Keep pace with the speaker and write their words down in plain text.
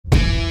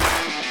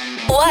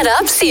What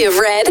up, Sea of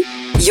Red?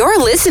 You're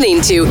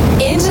listening to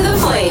Into the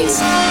Flames,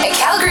 a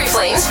Calgary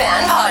Flames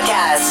fan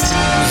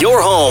podcast.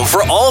 Your home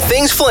for all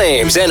things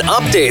Flames and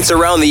updates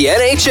around the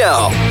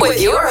NHL.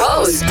 With your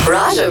hosts,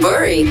 Raja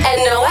Burry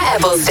and Noah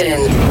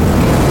Eppelston.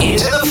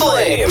 Into the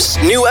Flames.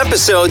 New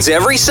episodes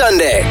every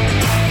Sunday.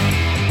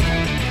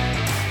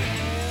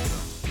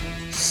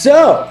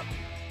 So,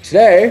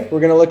 today we're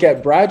going to look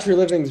at Brad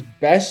Treliving's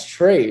best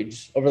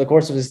trades over the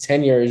course of his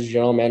tenure as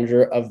general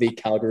manager of the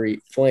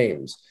Calgary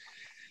Flames.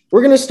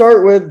 We're going to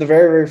start with the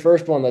very, very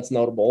first one that's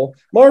notable.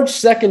 March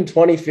 2nd,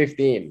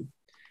 2015,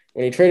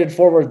 when he traded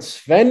forward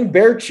Sven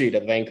Baertschi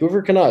to the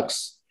Vancouver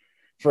Canucks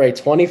for a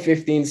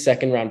 2015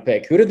 second-round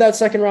pick. Who did that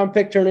second-round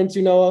pick turn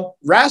into, Noah?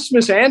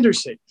 Rasmus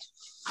Andersson.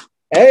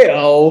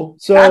 Hey-oh.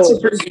 So that's a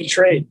pretty good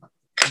trade.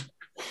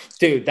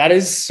 Dude, that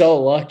is so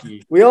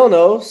lucky. We all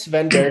know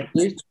Sven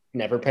Baertschi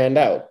never panned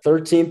out.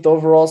 13th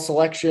overall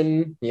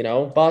selection,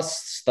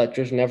 busts that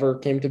just never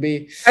came to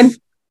be. And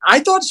I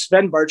thought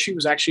Sven Baertschi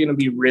was actually going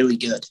to be really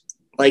good.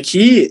 Like,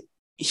 he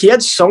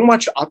had so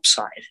much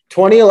upside.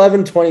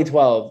 2011,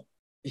 2012,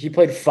 he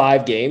played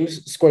 5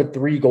 games, scored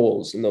 3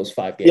 goals in those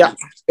 5 games. Yeah.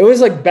 It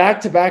was like back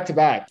to back to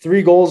back,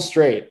 3 goals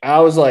straight. I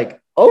was like,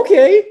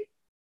 okay.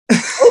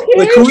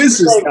 Like, who is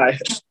this guy?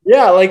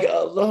 Yeah, like,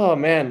 oh,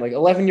 man. Like,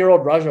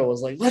 11-year-old Raja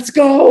was like, let's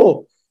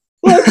go.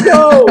 Let's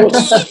go.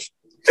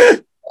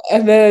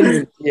 And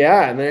then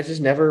it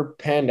just never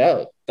panned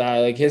out.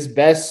 Like, his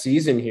best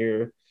season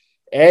here,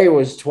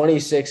 was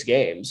 26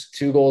 games,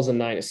 2 goals and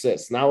 9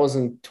 assists. And that was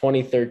in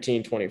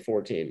 2013,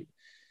 2014.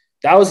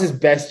 That was his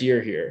best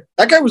year here.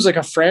 That guy was like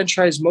a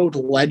franchise mode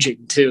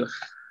legend, too.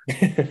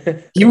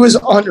 He was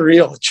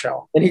unreal,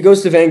 Joe. And he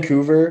goes to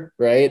Vancouver,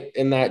 right,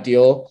 in that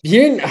deal. He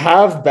didn't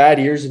have bad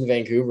years in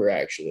Vancouver,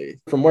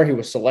 actually. From where he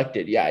was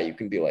selected, you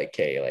can be like,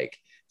 okay, like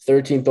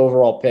 13th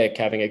overall pick,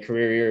 having a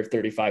career year of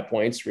 35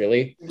 points,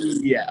 really?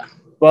 Yeah.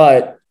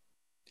 But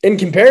in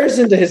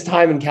comparison to his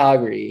time in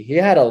Calgary, he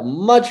had a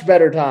much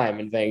better time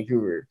in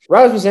Vancouver.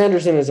 Rasmus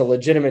Andersson is a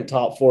legitimate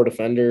top 4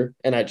 defender,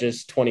 and at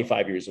just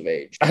 25 years of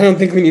age. I don't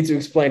think we need to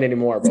explain any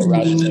more about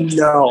Rasmus Andersson.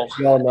 No.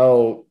 We all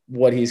know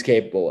what he's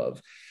capable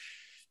of.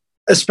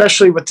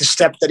 Especially with the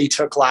step that he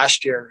took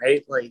last year,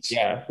 right?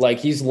 Like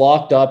he's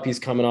locked up. He's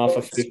coming off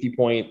a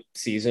 50-point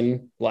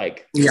season.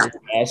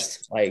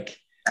 Best. Like,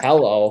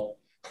 hello.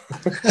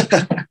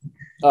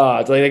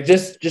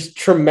 Just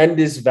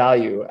tremendous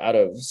value out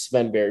of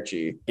Sven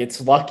Baertschi.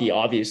 It's lucky,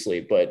 obviously,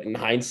 but in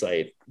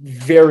hindsight,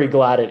 very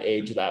glad it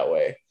aged that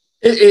way.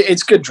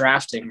 It's good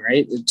drafting,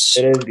 right? It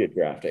is good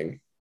drafting.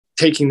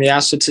 Taking the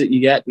assets that you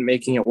get and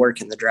making it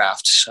work in the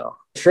draft. So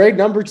trade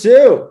number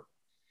 2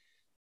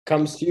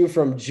 comes to you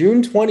from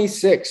June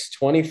 26,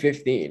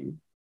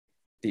 2015,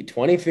 the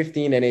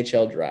 2015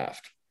 NHL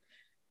draft,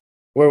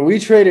 where we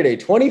traded a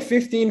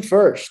 2015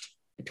 first,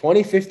 a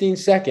 2015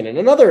 second, and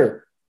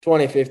another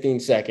 2015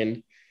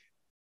 second.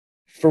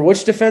 For which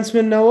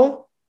defenseman,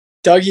 Noah?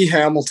 Dougie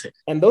Hamilton.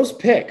 And those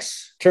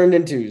picks turned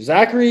into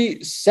Zachary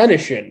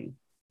Senyshyn.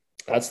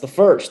 That's the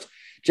first.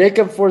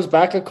 Jacob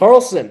Forsbacka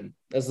Karlsson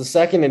as the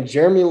second, and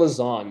Jeremy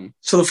Lauzon.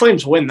 So the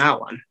Flames win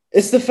that one.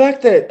 It's the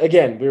fact that,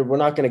 again, we're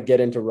not going to get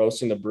into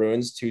roasting the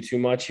Bruins too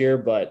much here,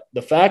 but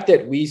the fact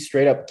that we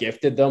straight up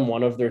gifted them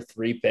one of their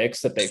 3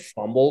 picks that they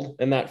fumbled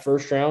in that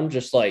first round,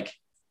 just like,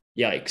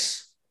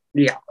 yikes.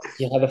 Yeah.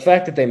 The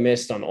fact that they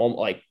missed on all,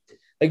 like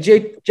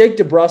Jake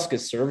DeBrusk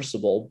is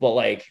serviceable, but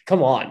like,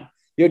 come on.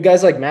 You had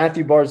guys like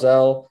Matthew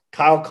Barzal,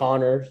 Kyle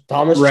Connor,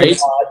 Thomas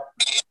Chabot,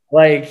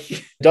 like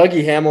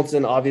Dougie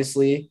Hamilton,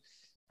 obviously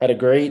had a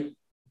great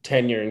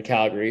tenure in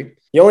Calgary.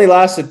 He only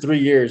lasted 3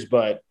 years,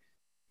 but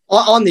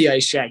on the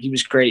ice, he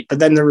was great. But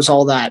then there was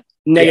all that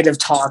negative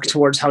talk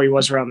towards how he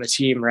was around the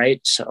team,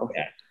 right? So,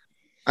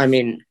 I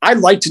mean, I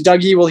liked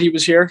Dougie while he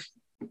was here.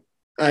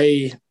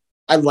 I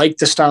like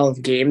the style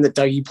of game that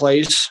Dougie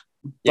plays.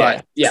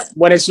 But,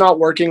 when it's not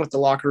working with the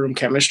locker room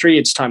chemistry,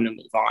 it's time to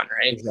move on,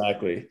 right?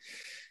 Exactly.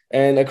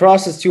 And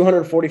across his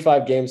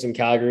 245 games in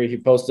Calgary, he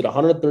posted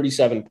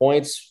 137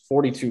 points,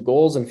 42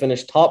 goals, and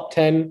finished top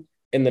 10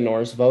 in the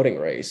Norris voting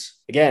race.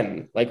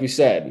 Again, like we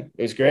said,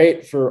 it was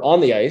great for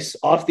on the ice.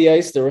 Off the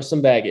ice, there was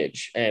some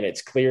baggage, and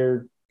it's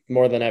clear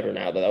more than ever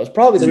now that was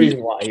probably the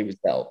reason why he was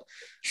dealt.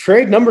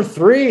 Trade number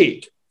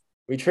 3.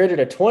 We traded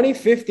a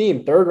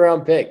 2015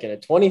 third-round pick and a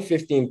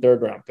 2015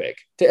 third-round pick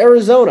to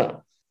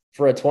Arizona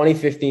for a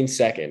 2015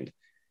 second.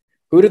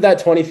 Who did that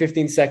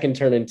 2015 second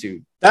turn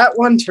into? That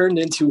one turned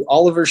into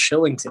Oliver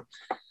Shillington.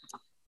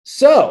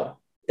 So,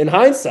 in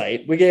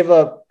hindsight, we gave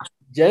up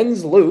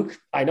Jens Luke.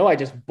 I know I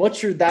just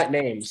butchered that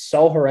name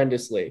so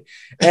horrendously.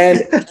 And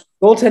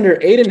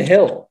goaltender Aiden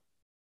Hill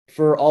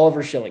for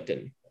Oliver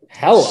Shillington.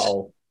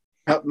 Hello.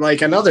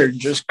 Like another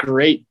just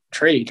great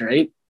trade,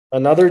 right?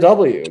 Another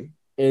W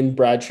in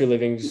Brad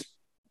Treliving's,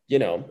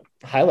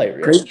 highlight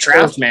reel. Great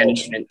draft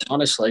management,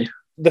 honestly.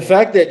 The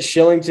fact that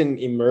Shillington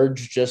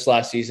emerged just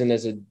last season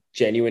as a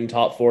genuine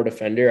top 4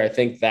 defender, I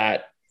think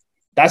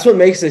that's what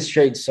makes this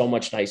trade so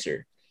much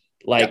nicer.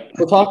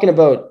 We're talking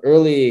about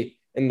early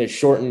in the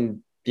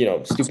shortened,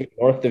 stupid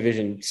North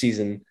Division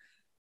season.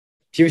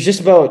 he was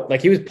just about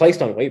like he was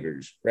placed on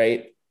waivers,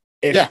 right?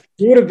 If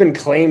he would have been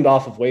claimed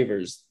off of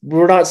waivers,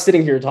 we're not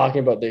sitting here talking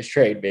about this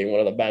trade being one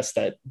of the best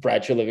that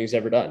Brad Treliving's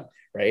ever done,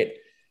 right?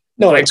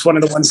 No, it's one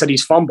of the ones that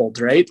he's fumbled,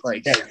 right?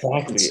 Like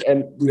exactly.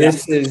 And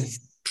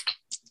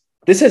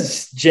this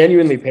has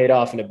genuinely paid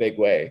off in a big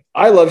way.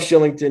 I love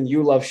Shillington.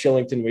 You love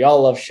Shillington. We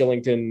all love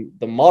Shillington.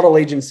 The model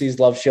agencies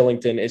love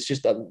Shillington. It's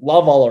just a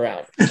love all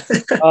around.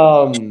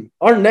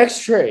 Our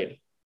next trade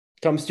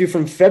comes to you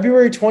from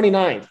February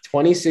 29th,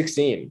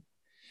 2016,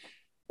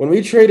 when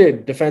we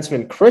traded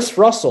defenseman Chris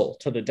Russell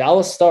to the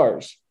Dallas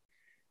Stars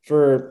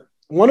for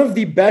one of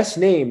the best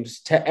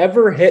names to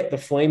ever hit the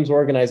Flames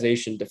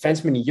organization,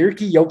 defenseman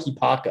Jyrki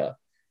Jokipaka.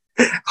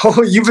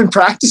 Oh, you've been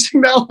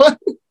practicing that one?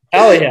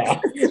 Hell yeah.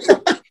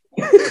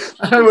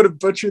 I would have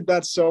butchered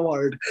that so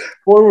hard.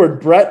 Forward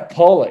Brett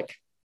Pollock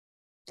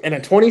and a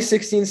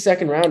 2016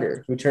 second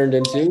rounder who turned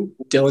into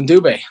Dylan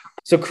Dubé.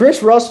 So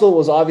Chris Russell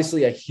was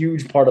obviously a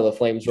huge part of the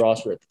Flames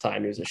roster at the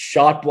time. He was a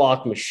shot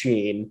block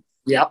machine.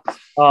 Yep.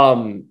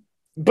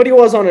 But he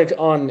was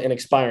on an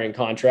expiring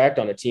contract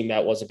on a team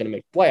that wasn't going to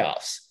make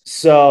playoffs.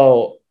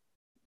 So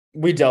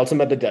we dealt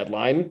him at the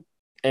deadline,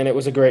 and it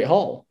was a great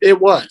haul. It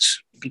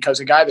was,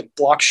 because a guy that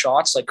blocks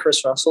shots like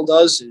Chris Russell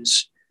does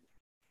is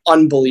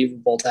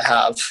unbelievable to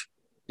have.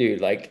 Dude,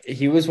 like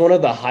he was one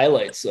of the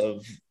highlights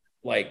of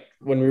like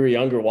when we were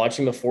younger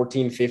watching the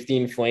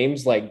 14-15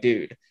 Flames. Like,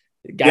 dude,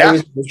 the guy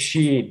was a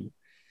machine.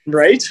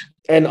 Right?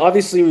 And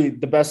obviously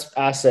the best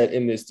asset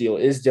in this deal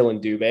is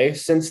Dylan Dubé.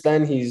 Since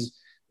then, he's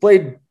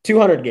played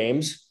 200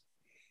 games,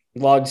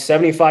 logged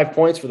 75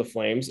 points for the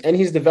Flames, and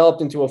he's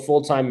developed into a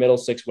full-time middle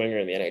six winger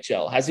in the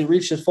NHL. Has he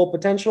reached his full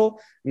potential?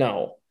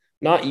 No,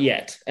 not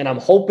yet. And I'm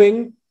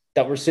hoping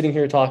that we're sitting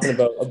here talking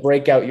about a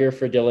breakout year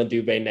for Dylan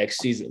Dubé next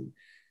season.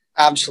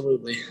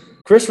 Absolutely.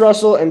 Chris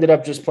Russell ended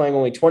up just playing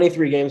only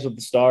 23 games with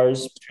the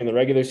Stars between the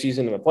regular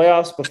season and the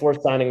playoffs before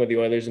signing with the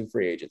Oilers in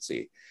free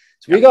agency.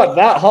 So we got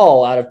that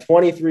haul out of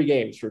 23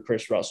 games for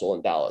Chris Russell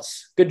in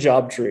Dallas. Good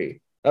job, Tree.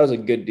 That was a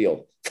good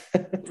deal.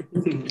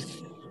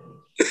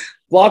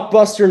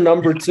 Blockbuster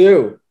number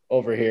 2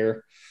 over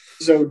here.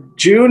 So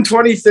June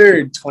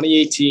 23rd,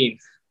 2018,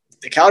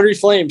 the Calgary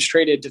Flames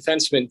traded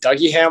defenseman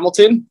Dougie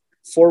Hamilton,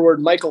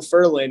 forward Michael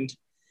Furland,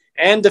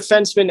 and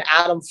defenseman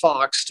Adam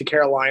Fox to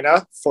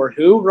Carolina for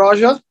who,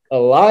 Raja?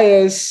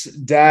 Elias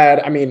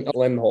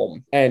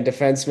Lindholm and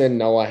defenseman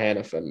Noah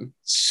Hannafin.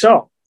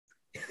 So,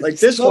 like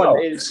this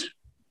one is,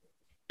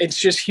 it's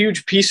just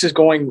huge pieces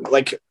going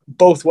like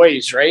both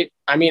ways, right?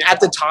 I mean, at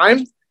the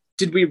time,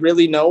 did we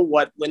really know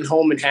what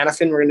Lindholm and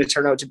Hannafin were going to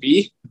turn out to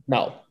be?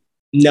 No.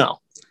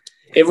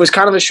 It was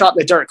kind of a shot in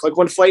the dark. Like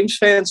when Flames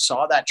fans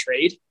saw that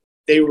trade,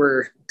 they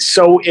were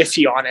so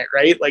iffy on it,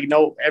 right? Like,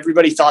 no,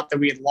 everybody thought that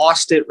we had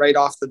lost it right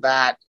off the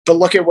bat. But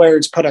look at where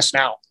it's put us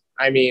now.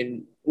 I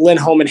mean,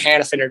 Lindholm and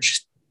Hannafin are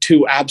just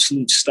two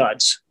absolute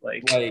studs.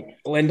 Like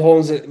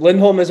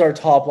Lindholm is our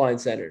top line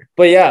center.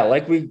 But yeah,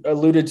 like we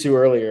alluded to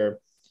earlier,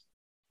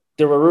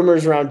 there were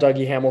rumors around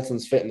Dougie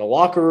Hamilton's fit in the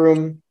locker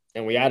room,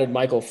 and we added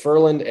Michael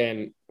Furland,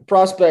 and a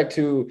prospect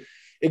who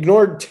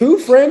ignored 2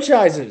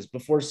 franchises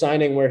before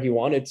signing where he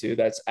wanted to.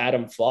 That's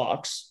Adam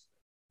Fox.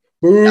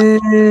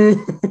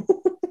 Boo.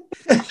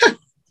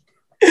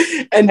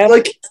 And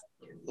like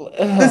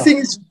the thing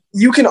is,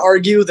 you can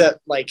argue that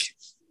like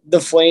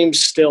the Flames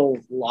still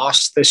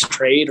lost this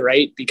trade,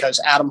 right? Because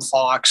Adam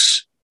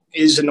Fox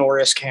is a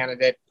Norris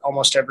candidate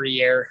almost every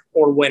year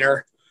or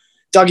winner.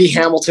 Dougie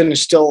Hamilton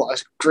is still a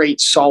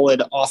great,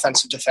 solid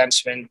offensive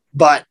defenseman.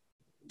 But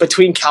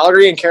between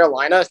Calgary and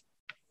Carolina,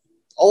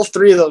 all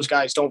 3 of those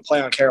guys don't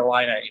play on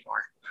Carolina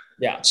anymore.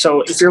 Yeah.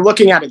 So if you're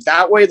looking at it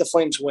that way, the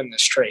Flames win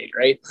this trade,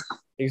 right?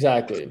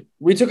 Exactly.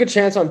 We took a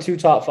chance on 2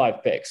 top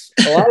 5 picks.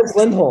 Elias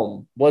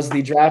Lindholm was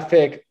the draft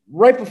pick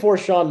right before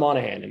Sean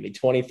Monahan in the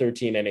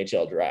 2013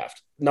 NHL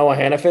draft. Noah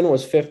Hannafin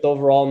was 5th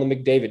overall in the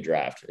McDavid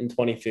draft in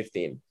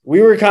 2015.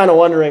 We were kind of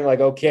wondering, like,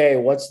 okay,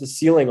 what's the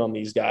ceiling on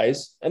these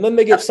guys? And then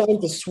they get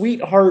signed to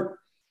sweetheart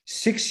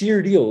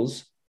 6-year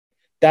deals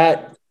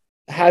that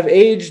have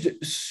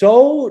aged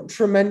so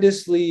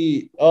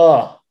tremendously,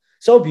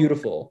 so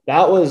beautiful.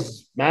 That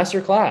was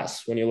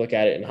masterclass when you look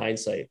at it in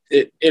hindsight.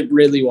 It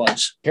really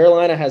was.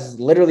 Carolina has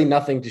literally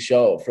nothing to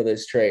show for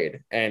this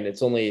trade, and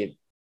it's only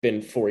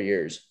been 4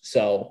 years.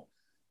 So,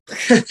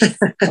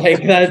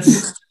 like,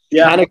 that's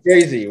kind of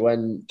crazy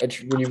when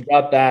you've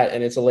got that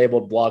and it's a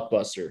labeled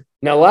blockbuster.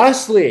 Now,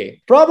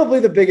 lastly, probably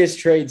the biggest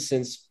trade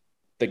since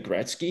the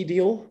Gretzky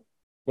deal.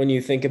 When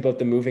you think about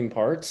the moving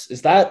parts,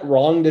 is that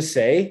wrong to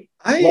say?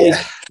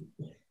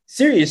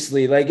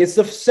 Seriously, like it's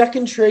the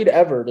second trade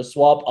ever to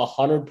swap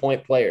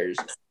 100-point players.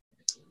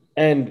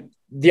 And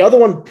the other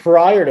one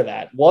prior to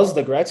that was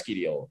the Gretzky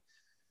deal.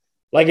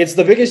 Like it's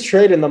the biggest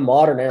trade in the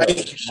modern era.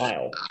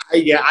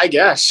 I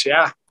guess.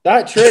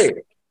 That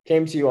trade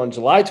came to you on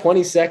July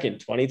 22nd,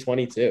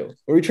 2022,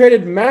 where we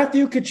traded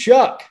Matthew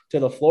Tkachuk to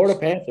the Florida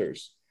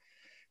Panthers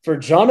for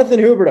Jonathan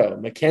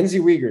Huberdeau, Mackenzie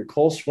Weegar,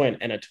 Cole Schwint,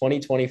 and a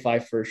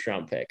 2025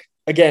 first-round pick.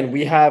 Again,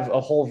 we have a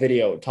whole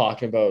video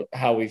talking about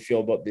how we feel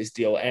about this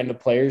deal and the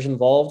players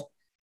involved.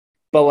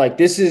 But, like,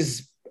 this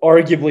is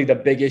arguably the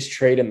biggest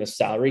trade in the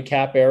salary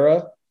cap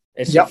era.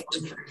 It's the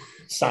first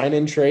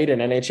sign-in trade in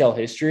NHL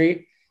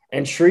history.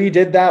 And Tree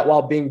did that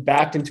while being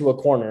backed into a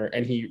corner,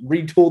 and he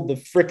retooled the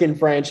freaking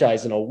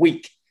franchise in a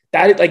week.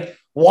 That, like,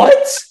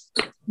 what?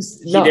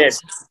 He did.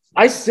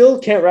 I still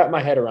can't wrap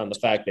my head around the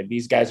fact that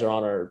these guys are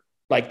on our,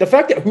 like, the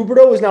fact that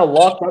Huberdeau is now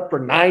locked up for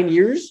 9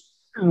 years.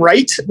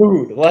 Right?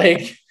 Dude,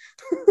 like.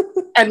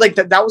 And, like,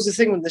 that was the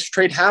thing when this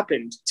trade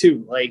happened,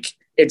 too. Like,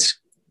 it's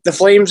the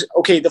Flames,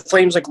 okay, the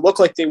Flames, like, look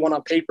like they won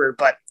on paper,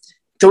 but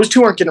those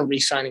two aren't going to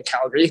re-sign in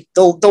Calgary.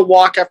 They'll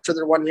walk after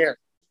their 1 year.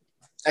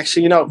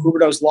 Actually,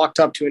 Huberdeau's locked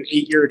up to an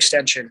 8-year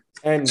extension.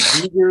 And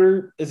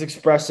Weegar is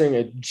expressing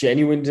a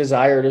genuine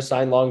desire to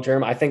sign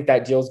long-term. I think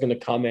that deal's going to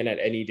come in at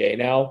any day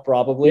now,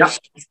 probably.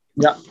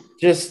 Yeah.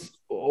 Just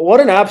what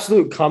an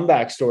absolute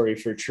comeback story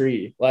for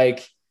Tree.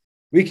 Like,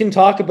 we can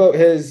talk about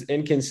his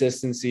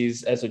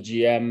inconsistencies as a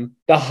GM.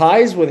 The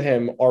highs with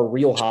him are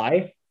real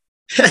high.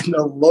 And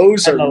the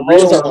lows are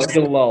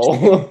real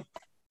low.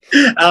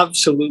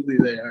 Absolutely,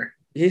 they are.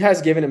 He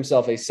has given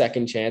himself a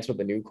second chance with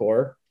the new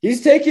core.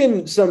 He's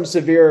taken some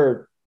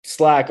severe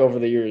slack over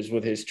the years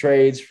with his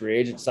trades, free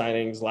agent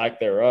signings, lack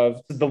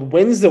thereof. The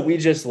wins that we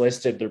just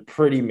listed, they're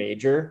pretty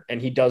major, and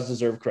he does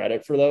deserve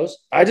credit for those.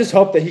 I just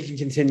hope that he can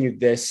continue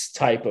this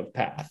type of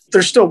path.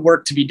 There's still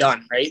work to be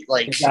done, right?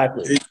 Like,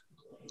 exactly.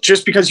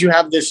 Just because you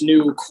have this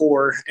new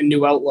core and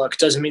new outlook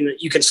doesn't mean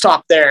that you can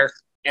stop there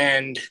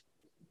and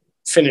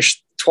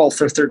finish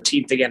 12th or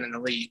 13th again in the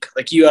league.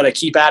 Like, you got to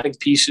keep adding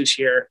pieces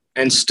here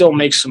and still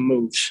make some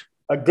moves.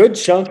 A good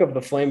chunk of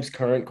the Flames'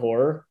 current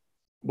core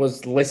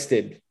was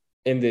listed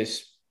in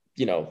this,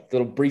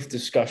 little brief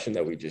discussion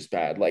that we just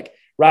had. Like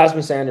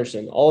Rasmus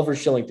Anderson, Oliver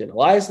Shillington,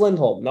 Elias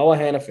Lindholm, Noah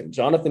Hannafin,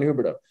 Jonathan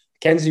Huberdeau,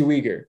 Kenzie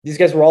Weegar. These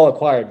guys were all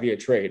acquired via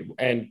trade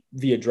and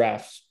via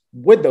drafts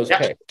with those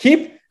picks.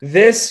 Keep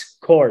this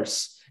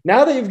course.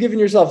 Now that you've given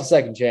yourself a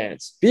second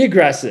chance, be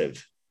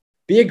aggressive.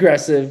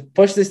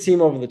 Push this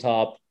team over the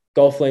top.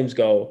 Go Flames,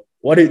 go.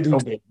 What it do,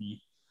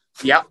 baby?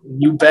 Yeah,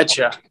 you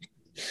betcha.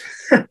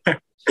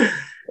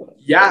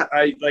 Yeah,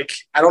 I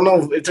don't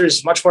know if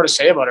there's much more to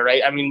say about it,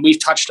 right? I mean,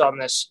 we've touched on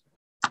this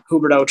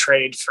Huberdeau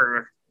trade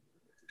for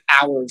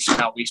hours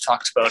now. We've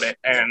talked about it,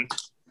 and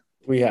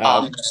we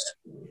have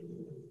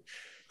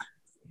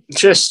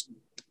just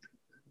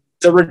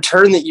the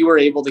return that you were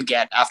able to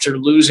get after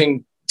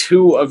losing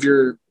two of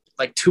your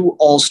two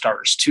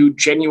all-stars, two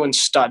genuine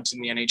studs in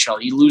the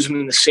NHL. You lose them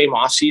in the same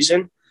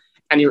offseason,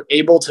 and you're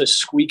able to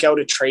squeak out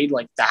a trade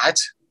like that.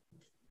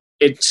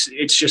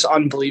 It's just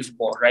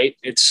unbelievable, right?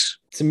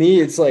 To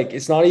me, it's like,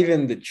 it's not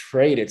even the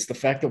trade. It's the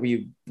fact that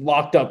we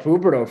locked up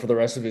Huberdeau for the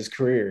rest of his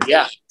career.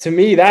 Yeah. To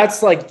me,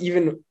 that's like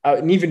an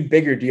even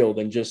bigger deal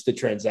than just the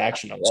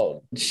transaction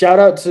alone. Shout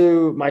out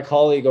to my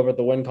colleague over at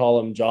the Win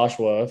Column,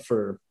 Joshua,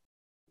 for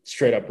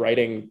straight up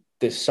writing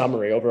this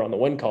summary over on the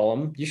Win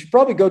Column. You should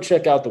probably go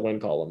check out the Win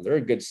Column. They're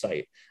a good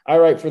site. I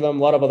write for them.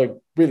 A lot of other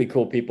really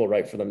cool people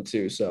write for them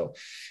too. So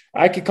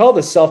I could call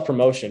this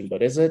self-promotion,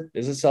 but is it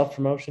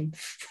self-promotion?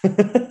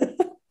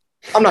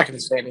 I'm not going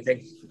to say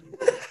anything.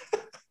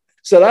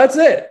 So that's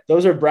it.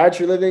 Those are Brad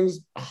Treliving's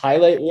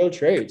highlight reel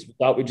trades. We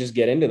thought we'd just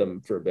get into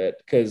them for a bit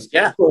because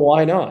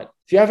why not?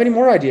 If you have any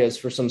more ideas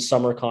for some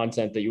summer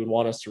content that you would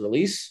want us to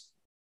release,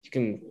 you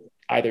can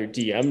either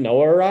DM Noah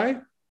or I,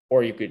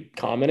 or you could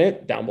comment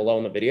it down below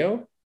in the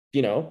video,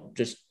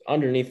 just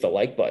underneath the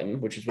like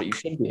button, which is what you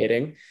should be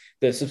hitting,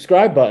 the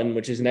subscribe button,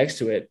 which is next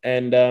to it.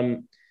 And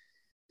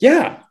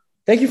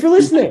thank you for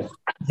listening.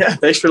 Yeah,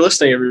 thanks for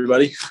listening,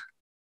 everybody.